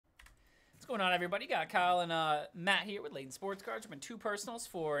What's going on, everybody? Got Kyle and Matt here with Layton Sports Cards. We're 2 personals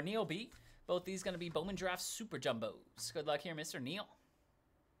for Neal B. Both these going to be Bowman Draft Super Jumbos. Good luck here, Mr. Neal.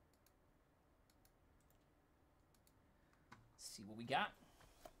 Let's see what we got.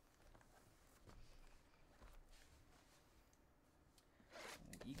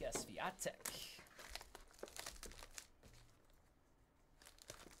 Iga Swiatek.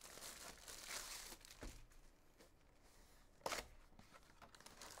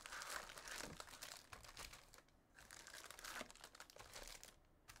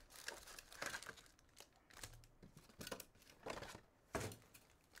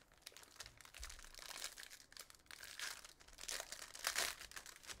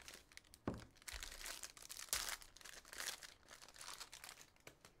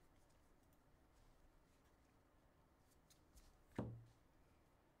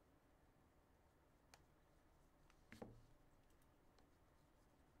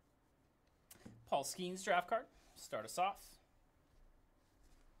 Paul Skeens draft card. Start us off.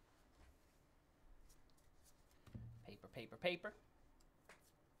 Paper, paper, paper.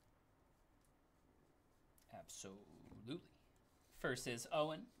 Absolutely. First is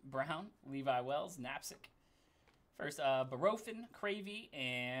Owen, Brown, Levi Wells, Knapsack. First, Barofin, Cravey,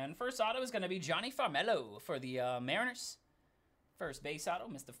 and first auto is going to be Johnny Farmello for the Mariners. First base auto,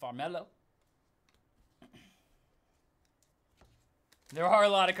 Mr. Farmello. There are a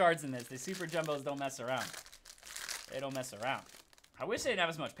lot of cards in this. The Super Jumbos don't mess around. They don't mess around. I wish they didn't have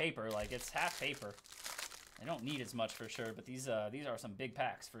as much paper. Like, it's half paper. They don't need as much for sure, but these are some big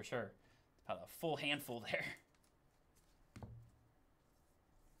packs for sure. About a full handful there.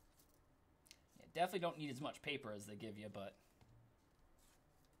 Yeah, definitely don't need as much paper as they give you, but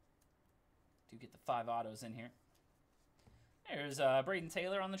do get the 5 autos in here. There's Braden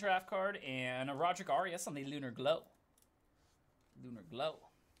Taylor on the draft card and a Roderick Arias on the Lunar Glow. Lunar Glow.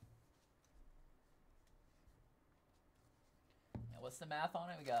 Now, what's the math on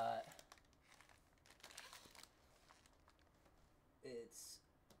it? We got... It's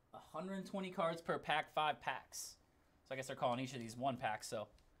 120 cards per pack, 5 packs. So I guess they're calling each of these 1 pack, so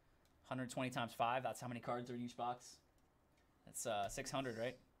 120 times 5, that's how many cards are in each box. That's 600,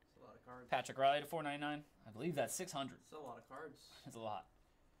 right? That's a lot of cards. Patrick Riley to 499. I believe that's 600. That's a lot of cards. That's a lot.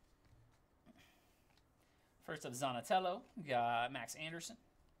 First up, Zonatello. We got Max Anderson,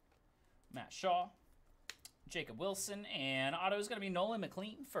 Matt Shaw, Jacob Wilson, and auto is going to be Nolan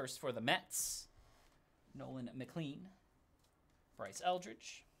McLean. First for the Mets. Nolan McLean. Bryce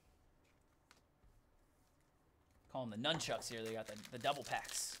Eldridge. Call them the nunchucks here. They got the double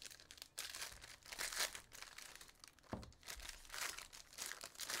packs.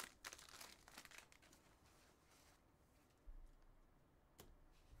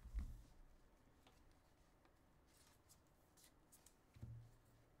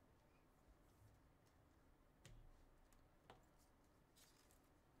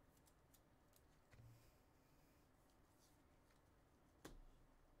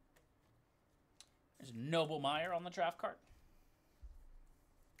 There's Noble Meyer on the draft card.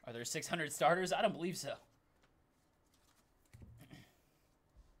 Are there 600 starters? I don't believe so.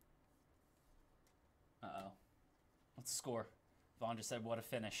 Uh-oh. What's the score? Vaughn just said, what a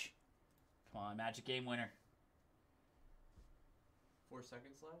finish. Come on, Magic game winner. 4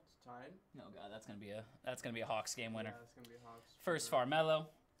 seconds left. Tied. Oh god, that's gonna be a Hawks game winner. Yeah, that's gonna be a Hawks. First Farmello.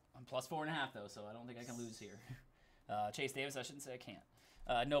 I'm plus 4.5 though, so I don't think I can lose here. Chase Davis, I shouldn't say I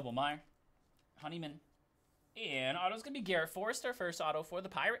can't. Noble Meyer. Honeyman. And auto's going to be Garrett Forrester. First auto for the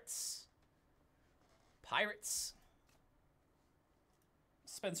Pirates. Pirates.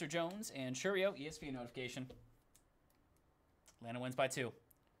 Spencer Jones and Churio. ESPN notification. Atlanta wins by 2.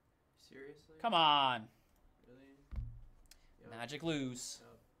 Seriously? Come on. Really? Yep. Magic lose.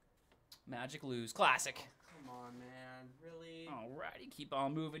 Yep. Magic lose. Classic. Oh, come on, man. Really? Alrighty. Keep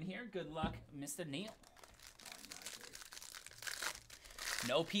on moving here. Good luck, Mr. Neal.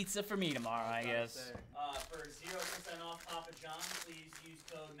 No pizza for me tomorrow, I guess. For 0% off Papa John's, please use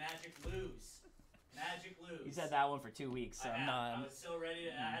code MAGICLOSE. Magic Lose. He's had that one for 2 weeks. So I was so ready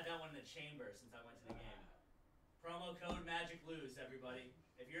to. I had that one in the chamber since I went to the game. Promo code Magic Lose, everybody.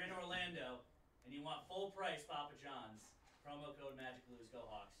 If you're in Orlando and you want full price Papa John's, promo code Magic Lose. Go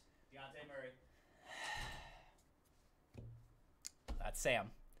Hawks. Deontay Murray. That's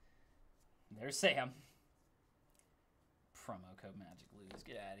Sam. There's Sam. Promo code Magic Lose.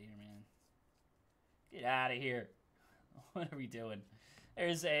 Get out of here, man. Get out of here. What are we doing?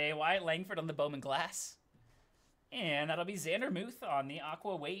 There's a Wyatt Langford on the Bowman Glass. And that'll be Xander Muth on the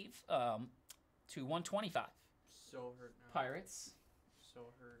Aqua Wave to 125. So hurt now. Pirates.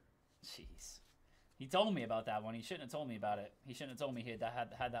 So hurt. Jeez. He told me about that one. He shouldn't have told me about it. He shouldn't have told me he had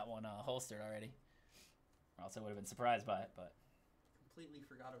that one holstered already. Or else I would have been surprised by it, but... Completely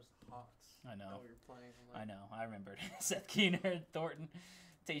forgot it was the Hawks. I know. That we were playing. I know. I remembered. Seth Keener, Thornton,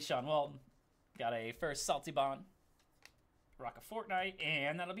 Tayshaun Walton. Got a first Salty Bond. Rock a Fortnite.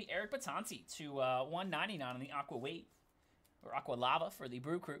 And that'll be Eric Batanti to 199 on the Aqua Wave. Or Aqua Lava for the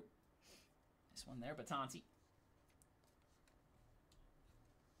Brew Crew. This one there, Batanti.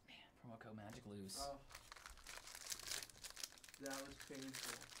 Man, promo code Magic Lose. Oh. That was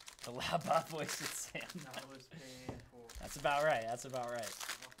painful. The loud bot voice is Sam. That was painful. That's about right. That's about right.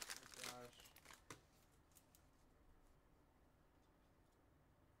 Oh my gosh.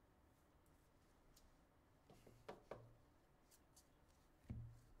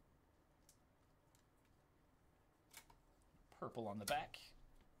 Purple on the back.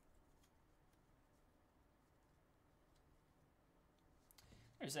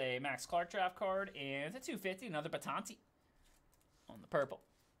 There's a Max Clark draft card, and it's a 250, another Batanti on the purple.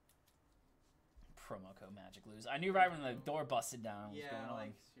 Promo code Magic Lose. I knew right when the door busted down what was going on.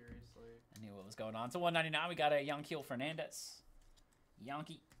 Like, seriously. I knew what was going on. So 199, we got a Yanquiel Fernandez.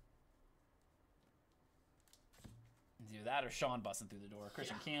 Yankee. Either that or Sean busting through the door.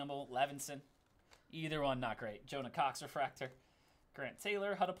 Christian Campbell, Levinson. Either one, not great. Jonah Cox Refractor. Grant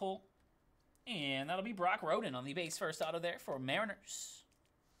Taylor, Huddlepool. And that'll be Brock Roden on the base first auto there for Mariners.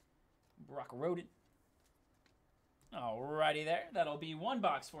 Brock Roden. Alrighty there. That'll be one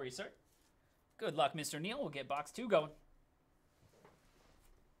box for you, sir. Good luck, Mr. Neal. We'll get box 2 going.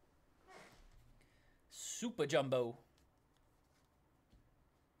 Super Jumbo.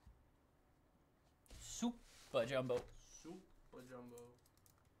 Super Jumbo. Super Jumbo.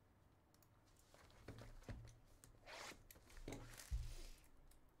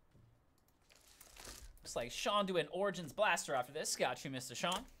 Looks like Sean doing Origins Blaster after this. Got you, Mr.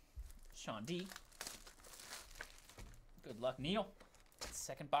 Sean. Sean D. Good luck, Neal.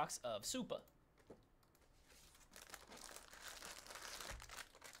 Second box of Super.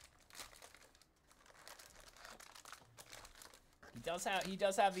 He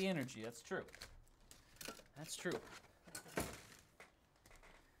does have the energy. That's true. That's true.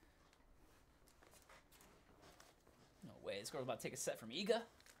 No way. This girl's about to take a set from Iga.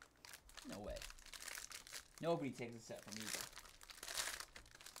 No way. Nobody takes a set from Iga.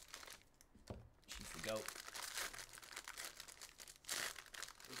 She's the GOAT.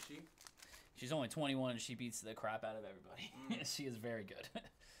 Is she? She's only 21 and she beats the crap out of everybody. She is very good.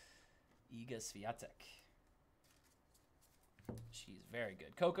 Iga Swiatek. She's very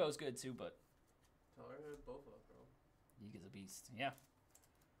good. Coco's good too, but Tell her to hit both up, bro. Iga's a beast. Yeah.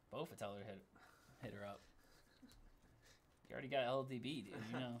 Both tell her hit her up. You already got LDB, dude.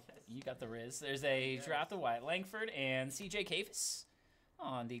 You know, you got the Riz. There's a draft of Wyatt Langford and CJ Cavis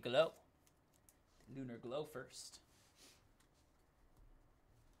on the Glow. Lunar Glow first.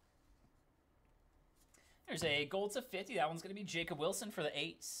 There's a gold to 50. That one's going to be Jacob Wilson for the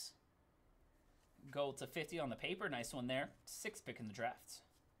A's. Gold to 50 on the paper. Nice one there. 6th pick in the draft.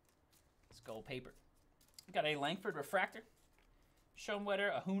 It's gold paper. We got a Langford Refractor.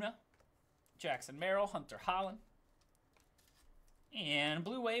 Schoenwetter, Ahuna. Jackson Merrill, Hunter Holland. And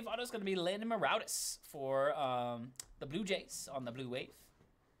Blue Wave auto is going to be Landon Maroutis for the Blue Jays on the Blue Wave.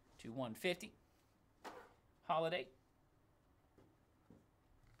 To 150. Holiday.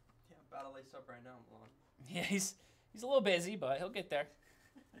 Yeah, battle lace up right now, Milan. Yeah, he's a little busy, but he'll get there.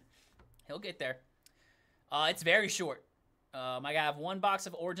 He'll get there. It's very short. I have one box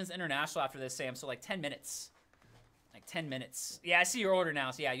of Origins International after this, Sam. So like 10 minutes. Like 10 minutes. Yeah, I see your order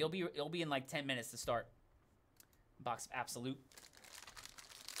now. So yeah, you'll be in like 10 minutes to start. Box of Absolute.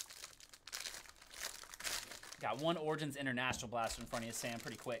 Got one Origins International blaster in front of you, Sam,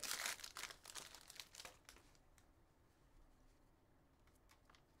 pretty quick.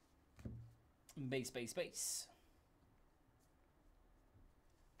 Base, base, base.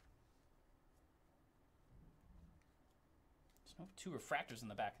 There's no 2 refractors in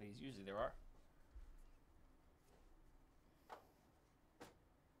the back of these. Usually there are.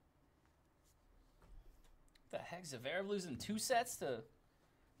 What the heck? Zverev losing 2 sets to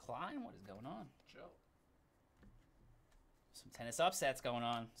Klein? What is going on? Joe. Some tennis upsets going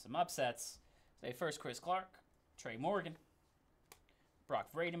on. Some upsets. Say first Chris Clark, Trey Morgan,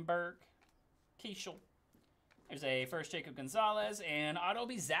 Brock Vradenberg, Keishel. There's a first Jacob Gonzalez, and auto will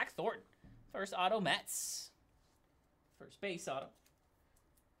be Zach Thornton. First auto Mets. First base auto.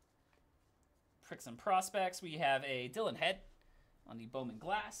 Pricks and prospects. We have a Dylan Head on the Bowman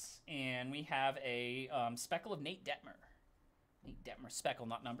glass, and we have a speckle of Nate Detmer. Nate Detmer speckle,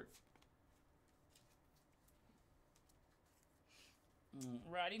 not numbered.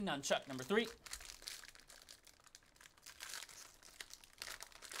 Righty, nunchuck number 3.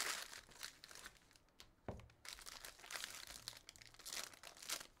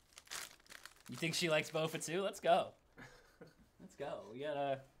 You think she likes Bofa too? Let's go. Let's go. We got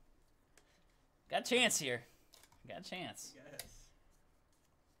a chance here. Got a chance. Yes.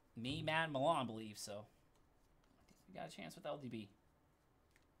 Me, Matt, and Milan believe so. We got a chance with LDB.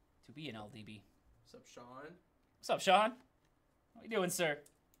 To be an LDB. What's up, Sean? What's up, Sean? How we doing, sir?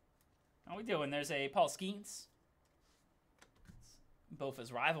 How we doing? There's a Paul Skeens.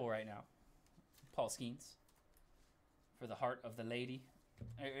 Bofa's rival right now. Paul Skeens. For the heart of the lady.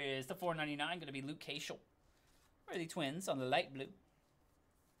 There is the $4.99 going to be Luke Cashel. For the Twins on the light blue.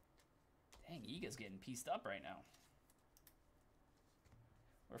 Dang, Iga's getting pieced up right now.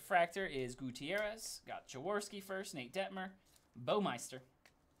 Refractor is Gutierrez. Got Jaworski first, Nate Detmer, Bowmeister,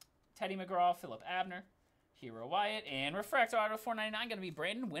 Teddy McGraw, Philip Abner, Hero Wyatt, and Refractor auto $4.99 going to be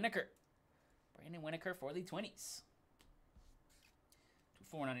Brandon Winokur. Brandon Winokur for the 20s.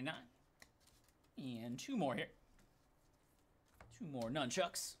 $4.99. And two more here. Two more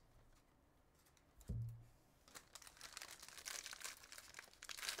nunchucks.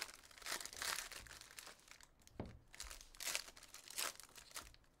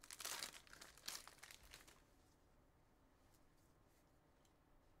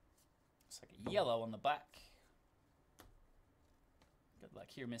 Looks like a yellow on the back. Good luck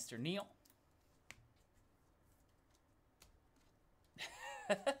here, Mr. Neal.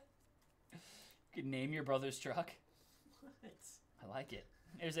 You could name your brother's truck. What? I like it.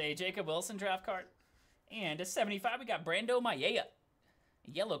 There's a Jacob Wilson draft card. And a 75, we got Brando Mayea.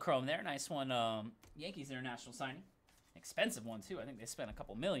 Yellow chrome there. Nice one. Yankees international signing. Expensive one, too. I think they spent a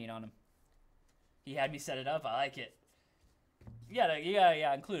couple million on him. He had me set it up. I like it. You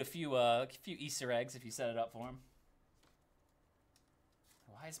gotta include a few Easter eggs if you set it up for him.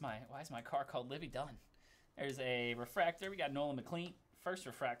 Why is my car called Livy Dunn? There's a refractor. We got Nolan McLean. First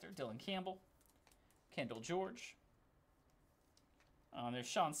refractor, Dylan Campbell. Kendall George. There's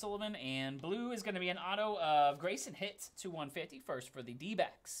Sean Sullivan. And blue is going to be an auto of Grayson Hitt to 150. First for the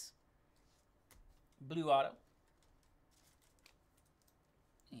D-backs. Blue auto.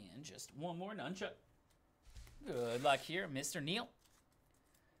 And just one more nunchuck. Good luck here, Mr. Neal.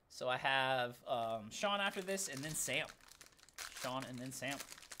 So I have Sean after this and then Sam. Sean and then Sam.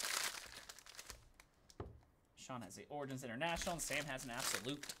 Sean has the Origins International and Sam has an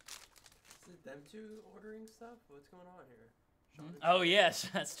Absolute. Is it them two ordering stuff? What's going on here? Sean and Oh, Sam? yes,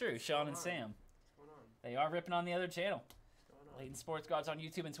 that's true. Sean and What's Sam. going on? They are ripping on the other channel. What's going on? Layton Sports Gods on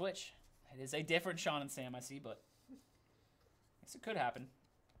YouTube and Twitch. It is a different Sean and Sam, I see, but I guess it could happen.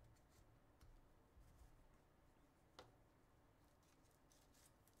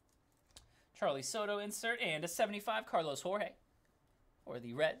 Charlie Soto insert and a 75 Carlos Jorge. Or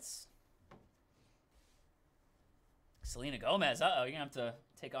the Reds. Selena Gomez. Uh-oh, you're going to have to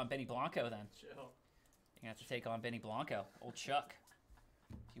take on Benny Blanco then. Chill. You're going to have to take on Benny Blanco. Old Chuck.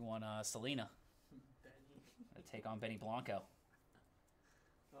 If you want Selena. Benny. Take on Benny Blanco.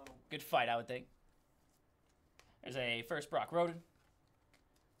 Oh, Good fight, I would think. There's a first Brock Roden.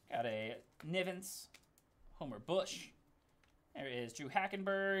 Got a Nivens. Homer Bush. There is Drew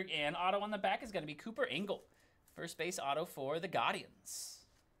Hackenberg. And auto on the back is going to be Cooper Ingle. First base auto for the Guardians.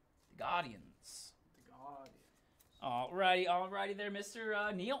 The Guardians. the God. Alrighty there,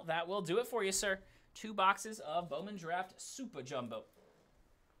 Mr. Neal. That will do it for you, sir. 2 boxes of Bowman Draft Super Jumbo.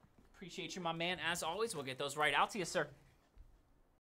 Appreciate you, my man. As always, we'll get those right out to you, sir.